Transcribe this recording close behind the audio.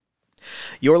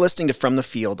You're listening to From the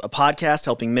Field, a podcast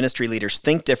helping ministry leaders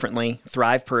think differently,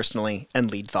 thrive personally,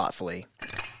 and lead thoughtfully.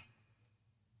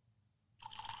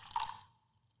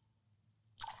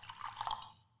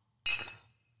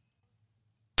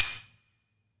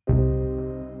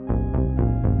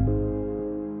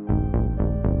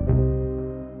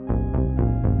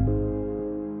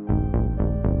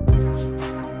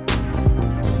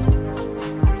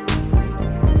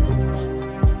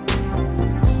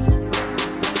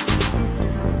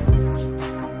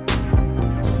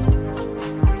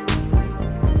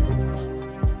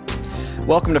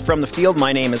 Welcome to From the Field.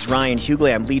 My name is Ryan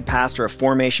Hughley. I'm lead pastor of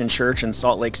Formation Church in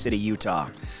Salt Lake City, Utah.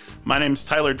 My name's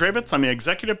Tyler Drabitz. I'm the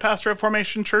executive pastor at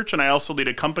Formation Church, and I also lead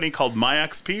a company called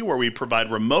MyXP, where we provide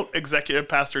remote executive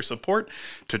pastor support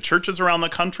to churches around the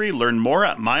country. Learn more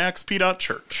at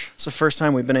myxp.church. It's the first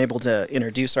time we've been able to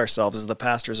introduce ourselves as the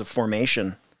pastors of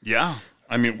Formation. Yeah.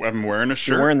 I mean, I'm wearing a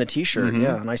shirt. You're wearing the t-shirt,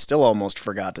 yeah, and I still almost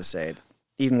forgot to say it,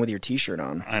 even with your t-shirt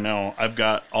on. I know. I've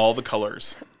got all the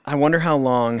colors. I wonder how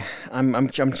long, I'm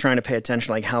trying to pay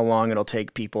attention, like how long it'll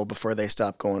take people before they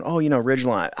stop going, oh,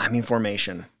 Ridgeline,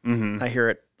 Formation. I hear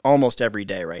it almost every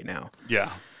day right now.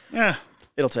 Yeah. Yeah.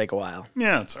 It'll take a while.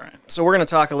 Yeah, it's all right. So we're going to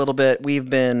talk a little bit. We've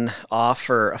been off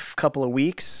for a couple of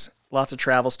weeks, lots of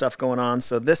travel stuff going on.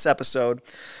 So this episode,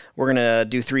 we're going to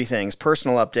do three things.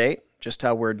 Personal update, just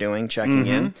how we're doing, checking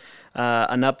in.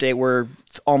 An update, we're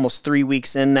almost 3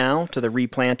 weeks in now to the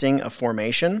replanting of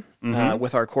Formation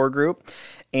with our core group.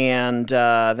 And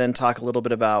then talk a little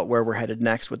bit about where we're headed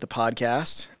next with the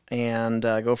podcast and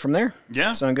go from there.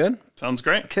 Yeah. Sound good? Sounds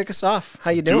great. Kick us off.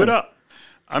 How you doing? Do it up.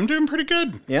 I'm doing pretty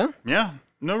good. Yeah? Yeah.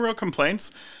 No real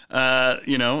complaints.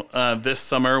 This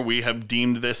summer, we have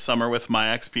deemed this summer with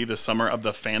MyXP the summer of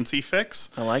the Fancy Fix.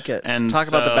 I like it. And talk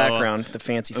about the background, the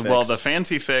Fancy Fix. Well, the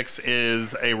Fancy Fix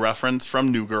is a reference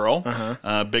from New Girl.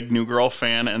 Big New Girl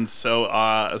fan. And so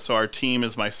our team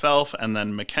is myself and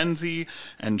then Mackenzie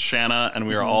and Shanna, and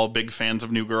we are all big fans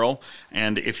of New Girl.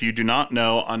 And if you do not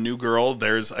know, on New Girl,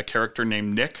 there's a character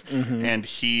named Nick, and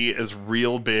he is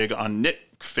real big on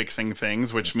fixing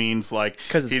things, which means like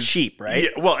because it's cheap, right?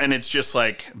 Yeah, well, and it's just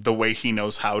like the way he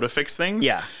knows how to fix things.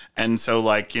 Yeah. And so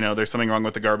like, there's something wrong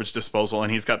with the garbage disposal,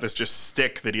 and he's got this just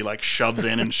stick that he like shoves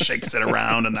in and shakes it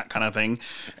around and that kind of thing.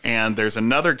 And there's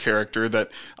another character that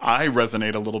I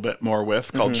resonate a little bit more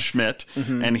with called Schmidt,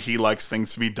 and he likes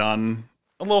things to be done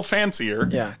a little fancier.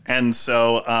 Yeah. And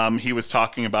so he was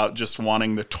talking about just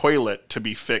wanting the toilet to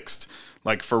be fixed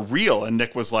like for real. And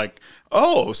Nick was like,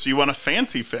 oh, so you want a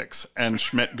fancy fix? And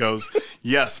Schmidt goes,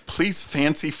 yes, please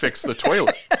fancy fix the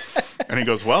toilet. And he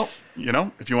goes, well,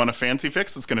 if you want a fancy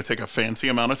fix, it's going to take a fancy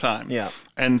amount of time. Yeah.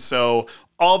 And so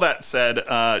all that said,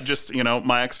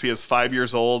 MyXP is 5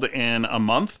 years old in a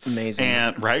month. Amazing.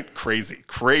 And right. Crazy.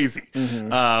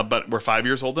 But we're 5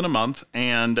 years old in a month.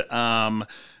 And,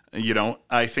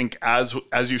 I think as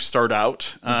you start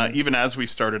out, even as we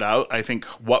started out, I think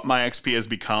what MyXP has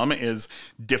become is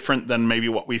different than maybe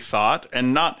what we thought,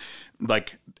 and not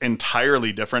like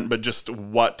entirely different, but just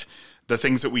what the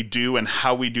things that we do and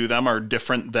how we do them are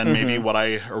different than maybe what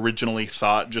I originally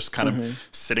thought, just kind of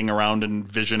sitting around and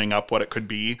visioning up what it could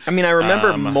be. I mean, I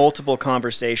remember multiple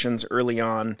conversations early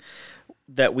on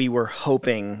that we were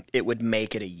hoping it would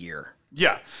make it a year.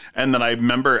 Yeah. And then I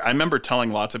remember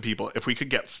telling lots of people if we could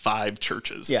get 5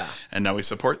 churches. Yeah. And now we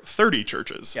support 30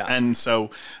 churches. Yeah. And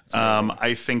so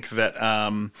I think that,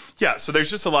 so there's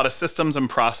just a lot of systems and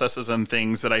processes and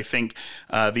things that I think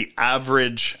the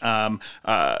average,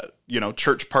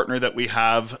 church partner that we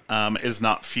have is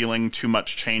not feeling too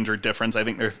much change or difference. I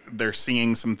think they're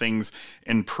seeing some things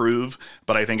improve,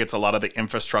 but I think it's a lot of the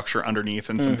infrastructure underneath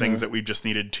and some things that we've just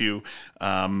needed to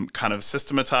kind of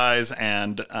systematize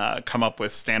and come up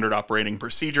with standard operating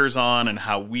procedures on, and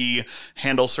how we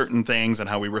handle certain things and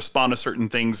how we respond to certain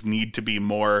things need to be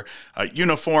more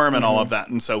uniform and all of that.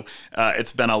 And so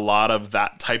it's been a lot of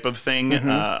that type of thing.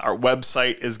 Our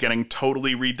website is getting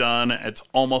totally redone. It's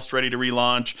almost ready to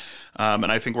relaunch.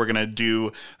 And I think we're going to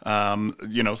do,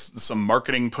 some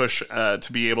marketing push to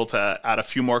be able to add a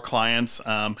few more clients.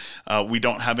 We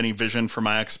don't have any vision for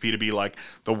MyXP to be like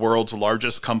the world's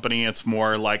largest company. It's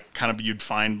more like kind of you'd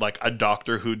find like a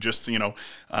doctor who just,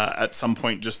 at some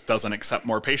point just doesn't accept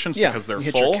more patients because they're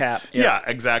hit full. Your cap. Yeah,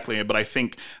 exactly. But I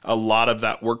think a lot of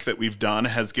that work that we've done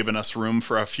has given us room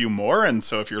for a few more. And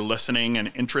so if you're listening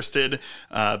and interested,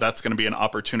 that's going to be an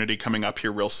opportunity coming up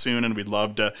here real soon. And we'd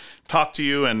love to talk to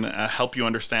you and help you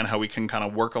understand how we can kind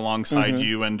of work alongside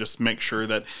you and just make sure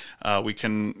that we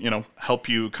can, help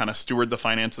you kind of steward the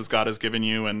finances God has given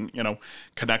you and,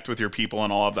 connect with your people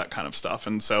and all of that kind of stuff.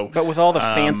 And so, but with all the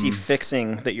fancy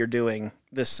fixing that you're doing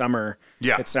this summer,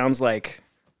 it sounds like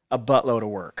a buttload of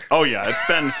work. Oh yeah,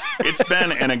 it's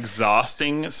been an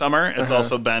exhausting summer. It's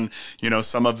also been,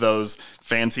 some of those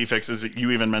fancy fixes.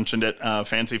 You even mentioned it.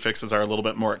 Fancy fixes are a little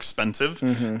bit more expensive,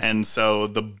 and so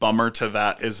the bummer to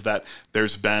that is that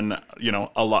there's been,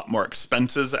 a lot more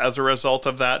expenses as a result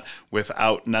of that,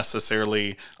 without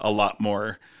necessarily a lot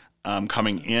more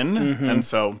coming in, and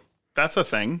so that's a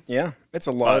thing. Yeah, it's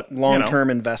a long-term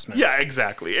investment. Yeah,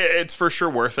 exactly. It's for sure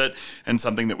worth it, and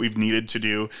something that we've needed to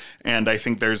do. And I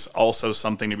think there's also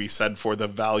something to be said for the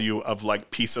value of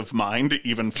like peace of mind,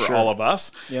 even for all of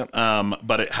us. Yep.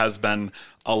 But it has been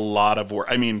a lot of work.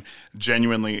 I mean,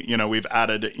 genuinely, we've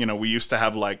added, we used to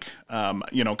have like, kind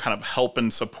of help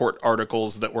and support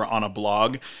articles that were on a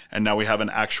blog, and now we have an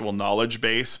actual knowledge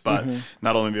base. But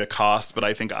not only the cost, but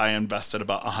I think I invested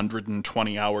about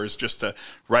 120 hours just to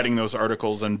writing those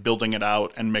articles and building it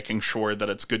out and making sure that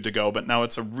it's good to go. But now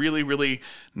it's a really, really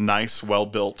nice,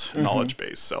 well-built knowledge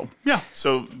base. So yeah,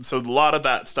 so a lot of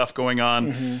that stuff going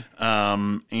on.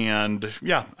 And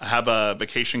yeah, I have a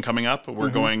vacation coming up. We're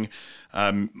going,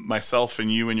 myself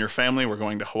and you and your family, we're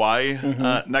going to Hawaii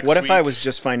next week. What if I was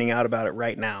just finding out about it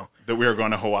right now? That we are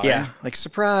going to Hawaii? Yeah, like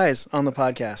surprise on the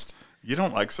podcast. You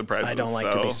don't like surprises. I don't like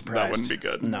to be surprised. That wouldn't be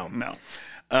good. No.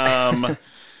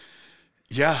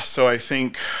 Yeah, so I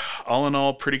think all in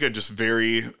all, pretty good. Just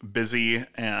very busy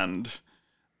and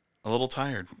a little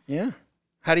tired. Yeah.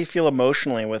 How do you feel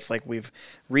emotionally with we've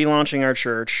relaunching our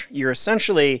church? You're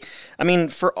essentially,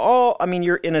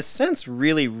 you're in a sense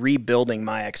really rebuilding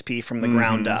MyXP from the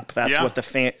ground up. That's what the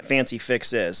fancy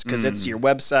fix is, because it's your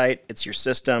website, it's your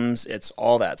systems, it's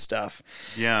all that stuff.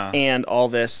 Yeah. And all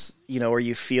this, are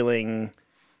you feeling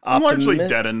I'm largely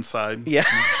dead inside. Yeah.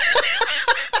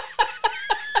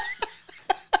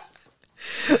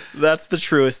 That's the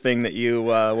truest thing that you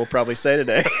will probably say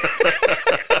today.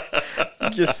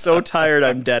 Just so tired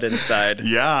I'm dead inside.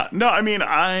 Yeah. No,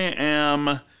 I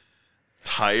am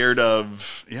tired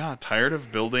of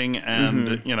building,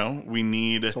 and we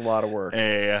need it's a lot of work.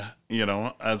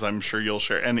 As I'm sure you'll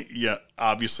share. And yeah,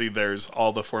 obviously there's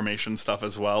all the formation stuff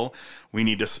as well. We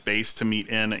need a space to meet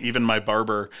in. Even my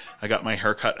barber, I got my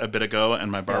haircut a bit ago,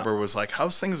 and my barber was like,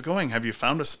 "How's things going? Have you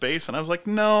found a space?" And I was like,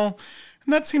 "No."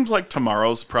 And that seems like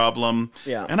tomorrow's problem.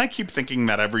 Yeah. And I keep thinking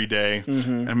that every day.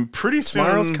 And pretty soon...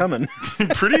 Tomorrow's coming.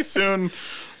 Pretty soon,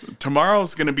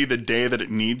 tomorrow's going to be the day that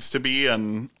it needs to be.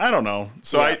 And I don't know.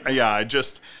 So I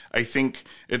think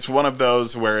it's one of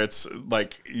those where it's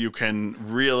like you can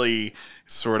really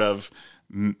sort of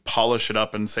polish it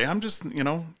up and say, I'm just,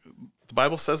 the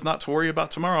Bible says not to worry about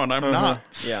tomorrow, and I'm not.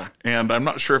 Yeah. And I'm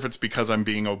not sure if it's because I'm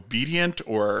being obedient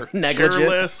or negligent.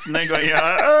 Careless.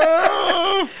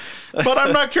 But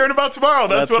I'm not caring about tomorrow.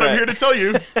 That's what right. I'm here to tell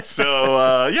you.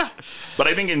 So, yeah. But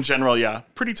I think in general,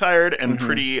 pretty tired and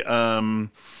pretty, just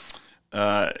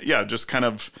kind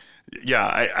of,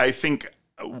 I think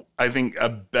a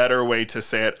better way to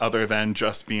say it, other than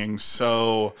just being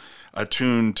so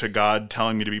attuned to God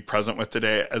telling me to be present with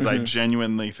today, as I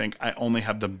genuinely think I only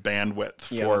have the bandwidth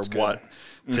for what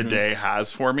today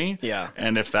has for me. Yeah.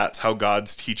 And if that's how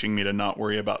God's teaching me to not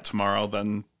worry about tomorrow,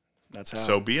 then that's how.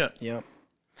 So be it. Yep.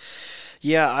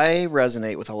 Yeah, I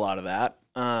resonate with a lot of that.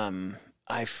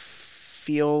 I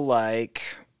feel like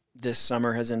this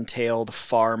summer has entailed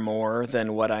far more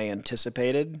than what I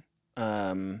anticipated.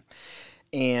 And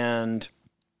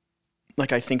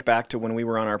I think back to when we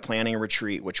were on our planning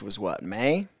retreat, which was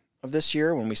May of this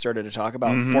year, when we started to talk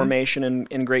about formation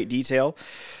in great detail.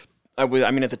 At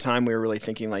the time we were really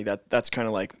thinking like that's kind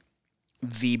of like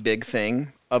the big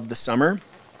thing of the summer.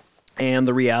 And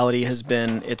the reality has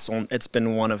been it's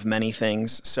been one of many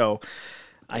things. So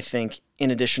I think in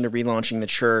addition to relaunching the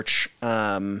church,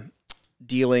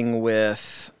 dealing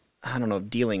with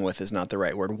is not the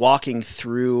right word. Walking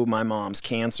through my mom's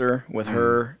cancer with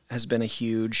her has been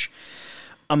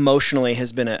emotionally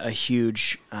has been a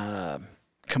huge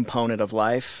component of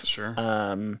life. Sure.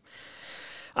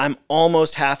 I'm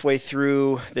almost halfway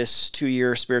through this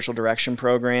 2-year spiritual direction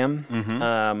program.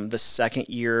 The second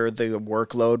year, the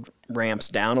workload ramps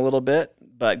down a little bit,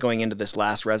 but going into this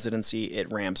last residency, it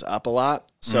ramps up a lot.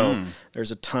 So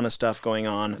there's a ton of stuff going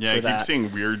on. Yeah, I keep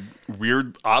seeing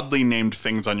weird, oddly named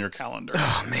things on your calendar.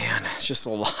 Oh man, it's just a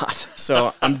lot.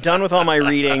 So I'm done with all my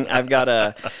reading. I've got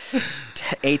a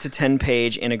 8 to 10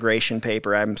 page integration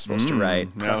paper I'm supposed to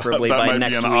write, preferably by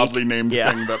next week. That might be an oddly named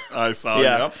thing that I saw.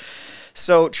 Yeah. Yep.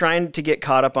 So trying to get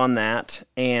caught up on that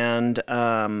and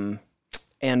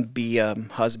be a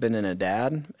husband and a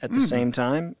dad at the same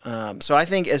time. So I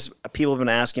think, as people have been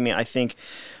asking me, I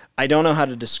don't know how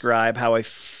to describe how I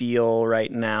feel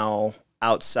right now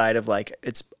outside of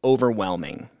it's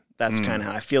overwhelming. That's kind of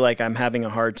how I feel like I'm having a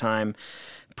hard time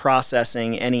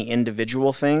processing any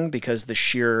individual thing because the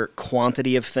sheer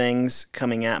quantity of things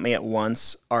coming at me at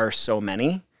once are so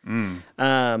many.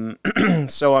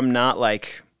 So I'm not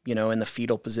like, in the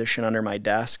fetal position under my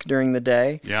desk during the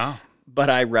day. Yeah. But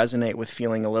I resonate with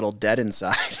feeling a little dead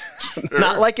inside.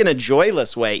 Not like in a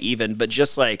joyless way even, but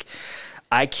just like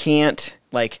I can't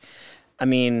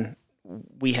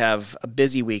we have a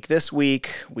busy week this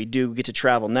week. We do get to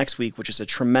travel next week, which is a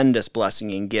tremendous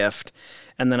blessing and gift.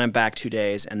 And then I'm back 2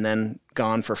 days and then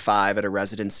gone for 5 at a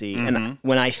residency. And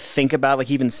when I think about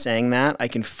like even saying that, I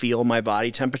can feel my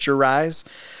body temperature rise.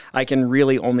 I can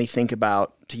really only think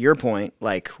about, to your point,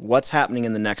 like what's happening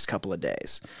in the next couple of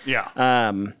days. Yeah.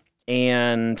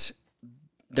 And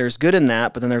there's good in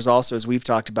that, but then there's also, as we've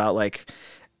talked about, like,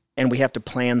 and we have to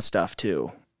plan stuff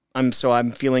too. I'm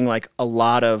feeling like a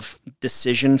lot of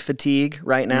decision fatigue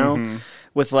right now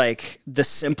with like the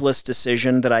simplest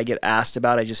decision that I get asked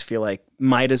about. I just feel like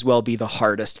might as well be the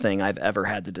hardest thing I've ever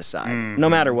had to decide, no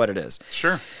matter what it is.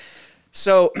 Sure.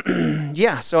 So,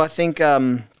 so I think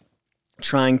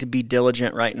trying to be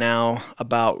diligent right now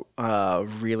about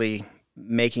really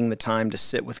making the time to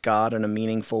sit with God in a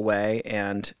meaningful way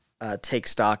and take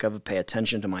stock of, pay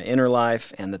attention to my inner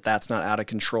life, and that's not out of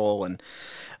control. And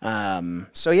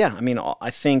I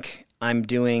think I'm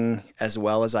doing as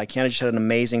well as I can. I just had an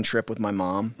amazing trip with my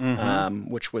mom,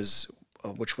 which was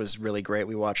really great.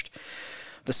 We watched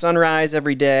the sunrise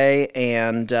every day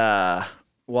and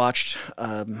watched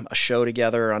a show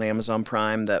together on Amazon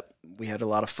Prime that we had a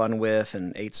lot of fun with,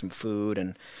 and ate some food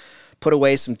and put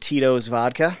away some Tito's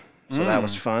vodka. So that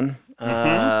was fun.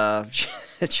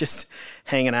 It's just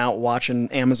hanging out, watching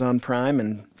Amazon Prime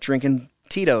and drinking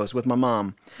Tito's with my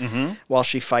mom while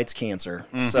she fights cancer.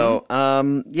 So,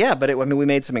 we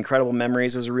made some incredible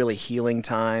memories. It was a really healing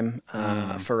time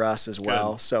for us as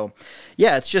well. Good. So,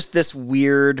 it's just this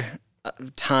weird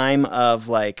time of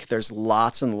like, there's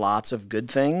lots and lots of good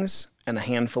things and a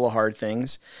handful of hard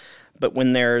things. But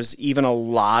when there's even a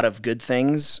lot of good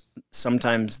things,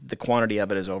 sometimes the quantity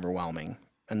of it is overwhelming.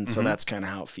 And so that's kind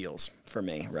of how it feels for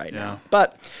me right now.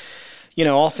 But,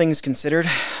 all things considered,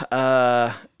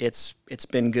 it's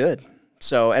been good.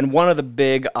 So, and one of the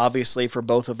big, obviously for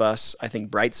both of us, I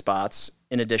think bright spots,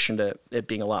 in addition to it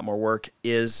being a lot more work,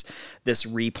 is this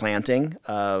replanting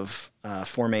of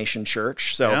Formation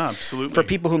Church. So absolutely. For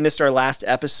people who missed our last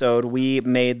episode, we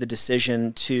made the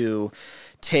decision to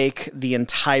take the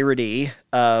entirety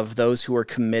of those who are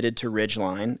committed to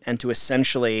Ridgeline and to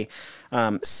essentially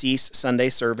cease Sunday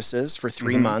services for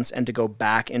 3 months and to go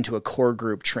back into a core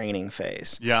group training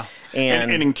phase. Yeah.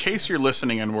 And in case you're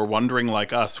listening and were wondering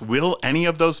like us, will any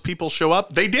of those people show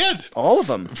up? They did. All of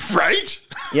them. Right?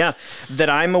 Yeah. That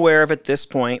I'm aware of at this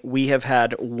point, we have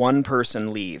had one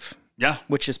person leave. Yeah.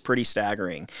 Which is pretty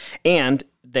staggering. And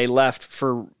they left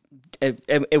for...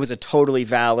 It was a totally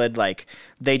valid, like,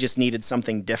 they just needed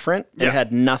something different. It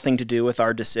had nothing to do with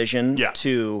our decision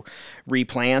to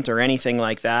replant or anything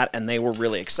like that, and they were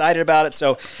really excited about it.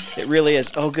 So it really is,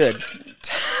 good.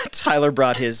 Tyler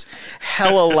brought his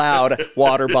hella loud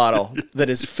water bottle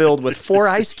that is filled with 4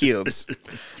 ice cubes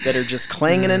that are just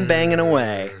clanging and banging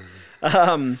away.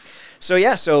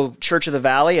 So Church of the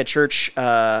Valley, a church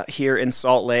here in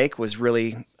Salt Lake, was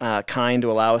really kind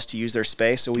to allow us to use their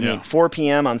space. So we meet 4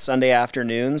 p.m. on Sunday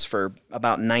afternoons for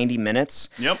about 90 minutes.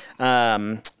 Yep.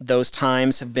 Those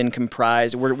times have been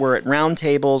comprised. We're at round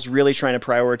tables, really trying to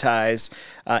prioritize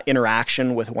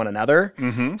interaction with one another.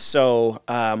 So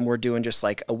we're doing just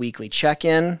like a weekly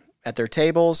check-in at their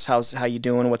tables. How you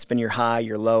doing? What's been your high,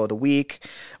 your low of the week?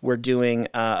 We're doing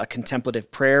a contemplative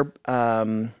prayer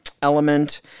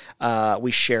element.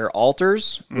 We share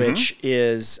altars, which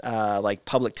is like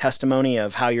public testimony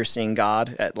of how you're seeing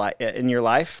God in your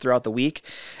life throughout the week.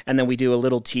 And then we do a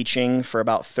little teaching for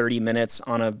about 30 minutes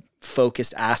on a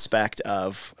focused aspect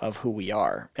of who we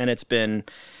are. And it's been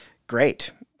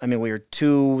great. I mean, we were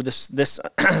 2 this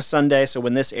Sunday, so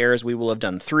when this airs, we will have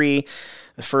done 3.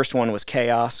 The first one was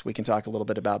chaos. We can talk a little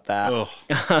bit about that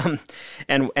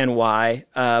and why.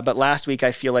 But last week,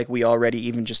 I feel like we already,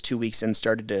 even just 2 weeks in,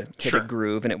 started to hit a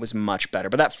groove, and it was much better.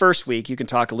 But that first week, you can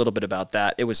talk a little bit about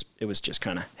that. It was just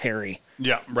kind of hairy.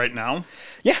 Yeah, right now?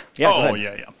 Yeah. Oh,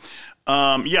 yeah.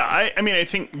 I mean, I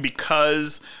think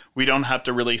because we don't have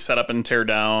to really set up and tear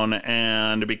down,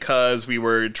 and because we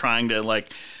were trying to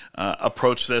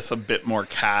approach this a bit more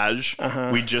cash,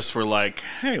 we just were like,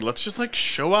 hey, let's just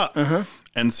show up.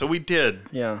 And so we did.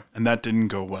 Yeah. And that didn't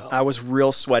go well. I was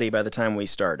real sweaty by the time we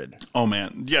started. Oh,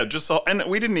 man. Yeah, and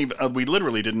we didn't even, we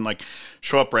literally didn't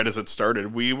show up right as it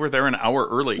started. We were there an hour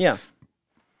early. Yeah.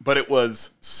 But it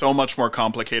was so much more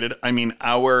complicated. I mean,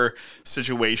 our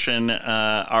situation,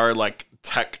 our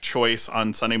tech choice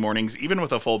on Sunday mornings, even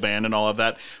with a full band and all of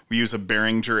that. We use a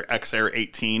Behringer XR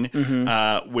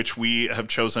 18, which we have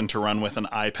chosen to run with an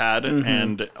iPad.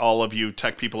 And all of you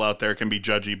tech people out there can be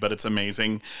judgy, but it's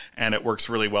amazing. And it works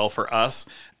really well for us.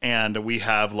 And we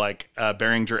have like a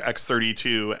Behringer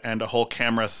X32 and a whole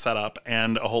camera setup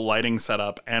and a whole lighting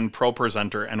setup and Pro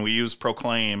Presenter. And we use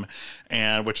Proclaim,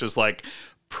 and which is like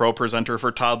Pro Presenter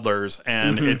for toddlers.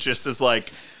 And it just is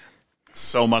like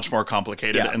so much more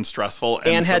complicated and stressful.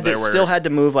 And so still had to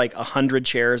move like 100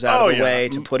 chairs out of the way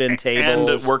to put in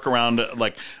tables. And work around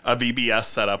like a VBS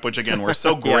setup, which again, we're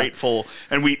so grateful.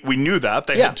 And we knew that.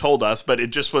 They had told us, but it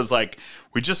just was like,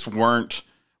 we just weren't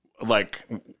like...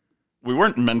 We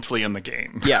weren't mentally in the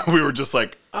game. Yeah. We were just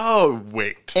like, oh,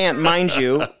 wait. And mind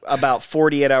you, about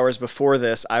 48 hours before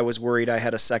this, I was worried I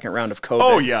had a second round of COVID.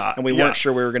 Oh, yeah. And we weren't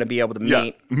sure we were going to be able to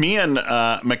meet. Me and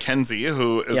Mackenzie,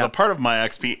 who is a part of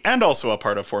MyXP and also a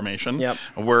part of Formation,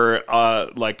 were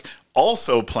like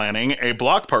also planning a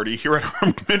block party here at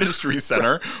our ministry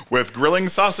center with grilling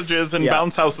sausages and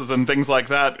bounce houses and things like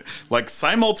that, like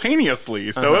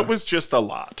simultaneously. So it was just a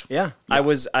lot. Yeah. I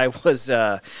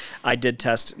did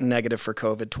test negative for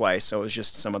COVID twice. So it was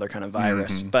just some other kind of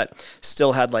virus, but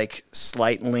still had like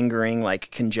slight lingering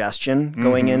like congestion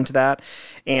going into that.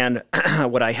 And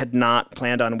what I had not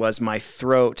planned on was my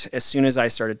throat, as soon as I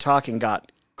started talking,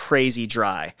 got crazy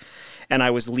dry. And I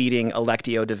was leading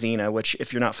Lectio Divina, which,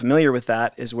 if you're not familiar with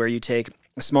that, is where you take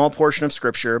a small portion of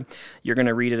Scripture, you're going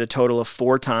to read it a total of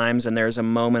 4 times, and there's a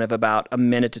moment of about 1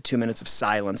 minute to 2 minutes of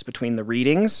silence between the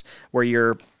readings where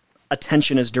your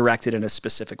attention is directed in a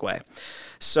specific way.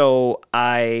 So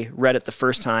I read it the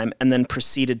first time and then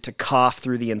proceeded to cough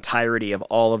through the entirety of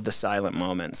all of the silent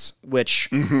moments, which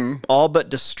all but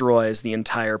destroys the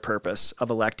entire purpose of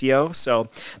Lectio. So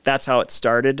that's how it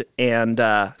started. And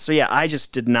I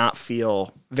just did not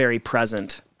feel very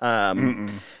present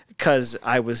because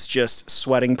I was just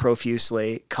sweating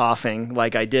profusely, coughing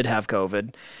like I did have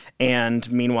COVID.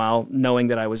 And meanwhile, knowing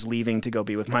that I was leaving to go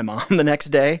be with my mom the next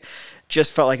day,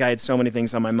 just felt like I had so many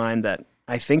things on my mind that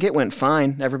I think it went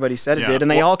fine. Everybody said it did, and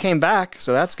they all came back,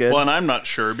 so that's good. Well, and I'm not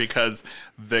sure because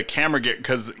the camera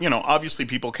because, obviously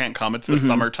people can't come. It's the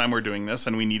summertime we're doing this,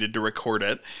 and we needed to record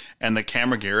it. And the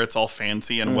camera gear, it's all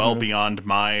fancy and well beyond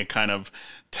my kind of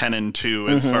 10 and 2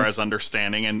 as far as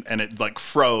understanding, and it like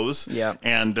froze. Yeah.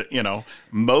 And,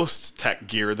 most tech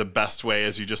gear, the best way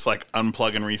is you just like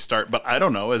unplug and restart. But I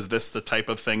don't know, is this the type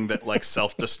of thing that like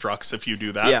self-destructs if you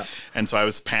do that? Yeah. And so I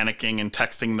was panicking and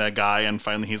texting the guy, and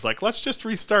finally he's like, let's just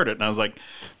restart it. And I was like,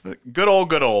 good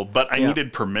old. But I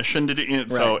needed permission to do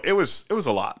it. So it was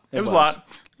a lot. It was a lot.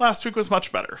 Last week was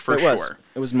much better, for sure.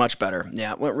 It was much better.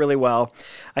 Yeah, it went really well.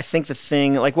 I think the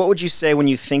thing, like, what would you say when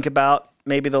you think about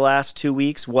maybe the last 2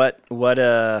 weeks? What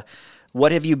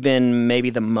have you been maybe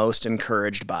the most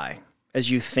encouraged by as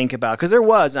you think about? Because there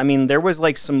was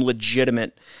like some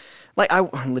legitimate,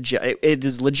 it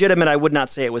is legitimate. I would not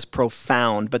say it was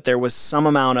profound, but there was some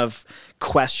amount of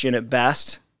question at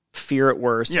best, fear at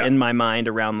worst in my mind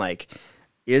around like,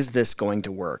 is this going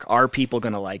to work? Are people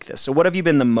going to like this? So what have you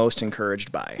been the most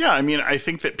encouraged by? Yeah, I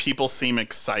think that people seem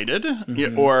excited,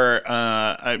 or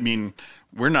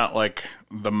we're not like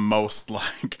the most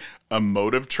like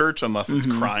emotive church unless it's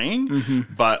crying,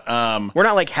 but we're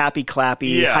not like happy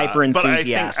clappy, hyper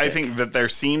enthusiastic. But I think that there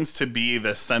seems to be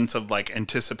this sense of like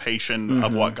anticipation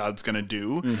of what God's going to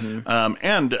do,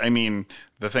 and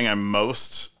the thing I'm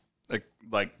most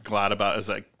like glad about is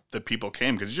like that people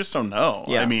came because you just don't know.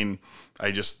 Yeah.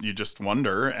 You just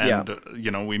wonder,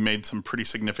 and we made some pretty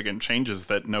significant changes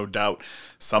that no doubt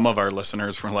some of our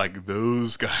listeners were like,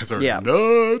 those guys are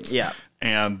nuts. Yeah.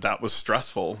 And that was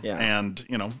stressful. Yeah. And,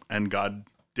 and God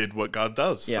did what God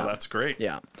does. So that's great.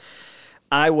 Yeah.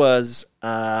 I was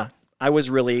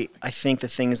really, I think the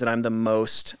things that I'm the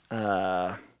most,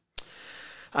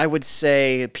 I would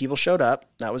say people showed up.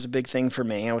 That was a big thing for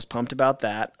me. I was pumped about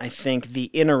that. I think the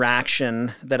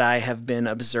interaction that I have been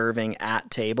observing at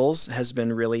tables has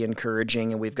been really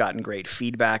encouraging, and we've gotten great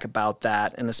feedback about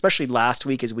that. And especially last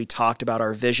week as we talked about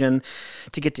our vision,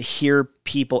 to get to hear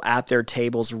people at their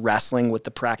tables wrestling with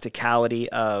the practicality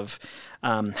of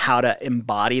how to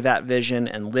embody that vision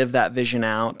and live that vision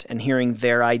out, and hearing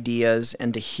their ideas,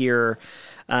 and to hear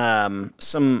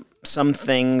some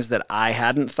things that I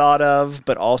hadn't thought of,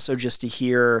 but also just to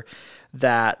hear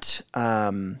that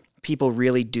people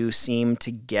really do seem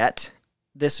to get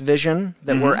this vision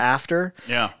that we're after.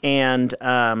 Yeah. And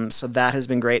so that has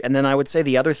been great. And then I would say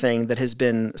the other thing that has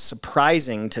been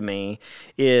surprising to me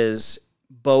is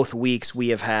both weeks we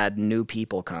have had new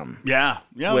people come. Yeah,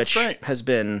 which that's right. has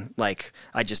been like,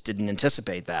 I just didn't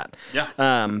anticipate that.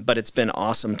 Yeah. But it's been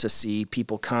awesome to see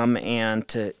people come and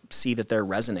to see that they're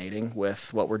resonating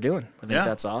with what we're doing. I think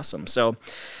that's awesome. So,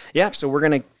 so we're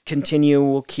going to continue.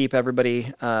 We'll keep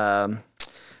everybody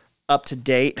up to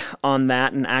date on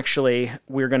that. And actually,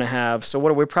 we're going to have, so what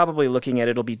are we probably looking at?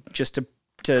 It'll be just to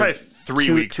probably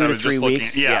 3 weeks. 2 to 3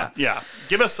 weeks. Yeah.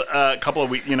 Give us a couple of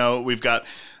weeks. You know, we've got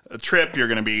a trip. You're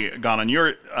going to be gone on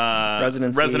your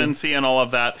residency and all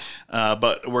of that.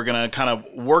 But we're going to kind of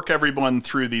work everyone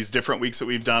through these different weeks that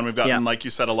we've done. We've gotten, like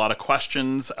you said, a lot of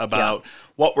questions about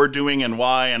what we're doing and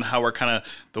why, and how we're kind of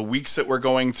the weeks that we're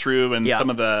going through, and some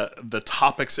of the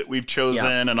topics that we've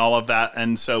chosen and all of that.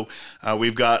 And so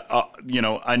we've got,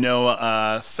 I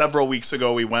know several weeks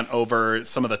ago we went over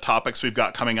some of the topics we've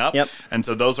got coming up. And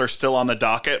so those are still on the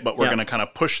docket, but we're going to kind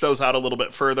of push those out a little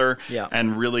bit further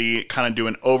and really kind of do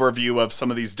an overview of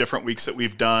some of these different weeks that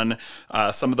we've done,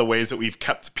 some of the ways that we've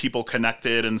kept people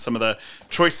connected, and some of the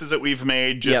choices that we've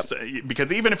made, just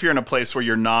because even if you're in a place where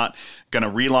you're not going to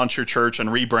relaunch your church and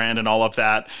rebrand and all of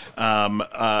that,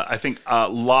 I think a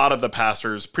lot of the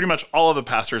pastors, pretty much all of the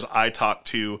pastors I talk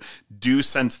to, do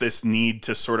sense this need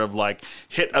to sort of like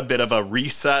hit a bit of a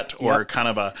reset, or kind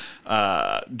of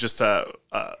a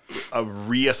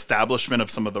reestablishment of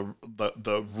some of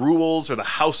the rules, or the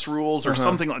house rules, or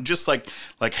something, just like,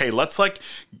 hey, let's like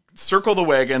circle the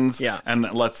wagons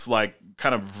and let's like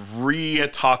kind of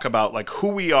re-talk about like who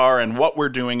we are and what we're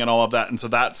doing and all of that. And so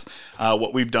that's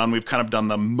what we've done. We've kind of done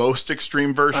the most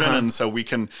extreme version. And so we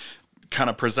can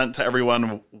kind of present to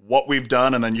everyone what we've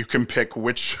done, and then you can pick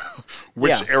which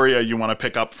area you want to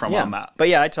pick up from on that.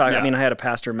 But I mean, I had a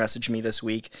pastor message me this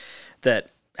week that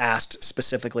asked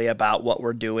specifically about what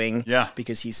we're doing,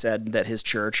 because he said that his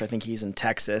church, I think he's in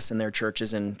Texas, and their church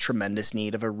is in tremendous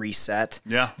need of a reset.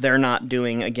 They're not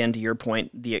doing, again, to your point,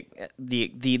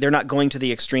 they're not going to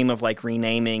the extreme of like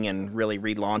renaming and really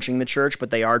relaunching the church,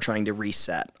 but they are trying to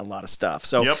reset a lot of stuff.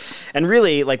 So, and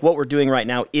really, like what we're doing right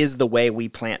now is the way we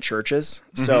plant churches.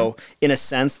 So, in a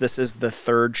sense, this is the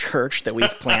third church that we've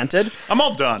planted. I'm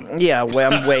all done. Yeah,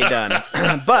 I'm way done.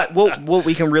 But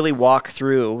we can really walk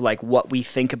through like what we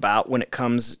think about when it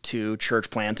comes to church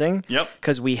planting.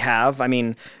 Because we have, I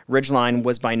mean, Ridgeline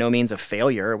was by no means a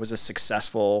failure. It was a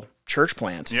successful church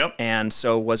plant. And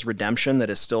so was Redemption, that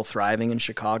is still thriving in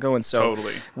Chicago. And so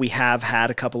we have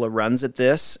had a couple of runs at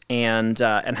this, and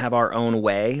have our own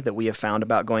way that we have found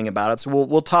about going about it. So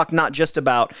we'll talk not just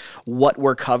about what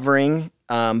we're covering,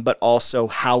 but also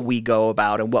how we go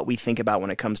about and what we think about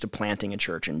when it comes to planting a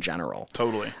church in general.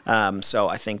 So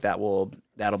I think that'll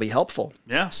be helpful.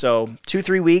 So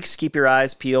 2-3 weeks, keep your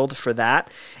eyes peeled for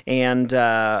that. And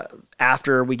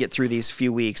after we get through these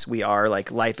few weeks, we are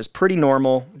like, life is pretty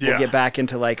normal. We'll get back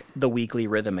into like the weekly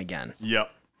rhythm again.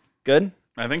 Good?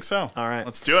 I think so. All right.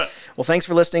 Let's do it. Well, thanks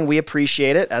for listening. We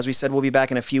appreciate it. As we said, we'll be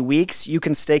back in a few weeks. You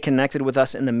can stay connected with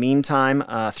us in the meantime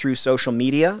through social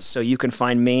media. So you can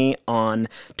find me on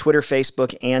Twitter,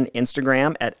 Facebook, and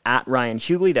Instagram at Ryan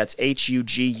Hughley. That's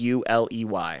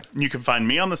Huguley. You can find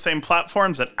me on the same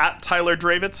platforms at Tyler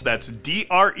Dravitz. That's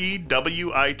Drewitz.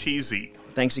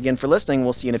 Thanks again for listening.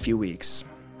 We'll see you in a few weeks.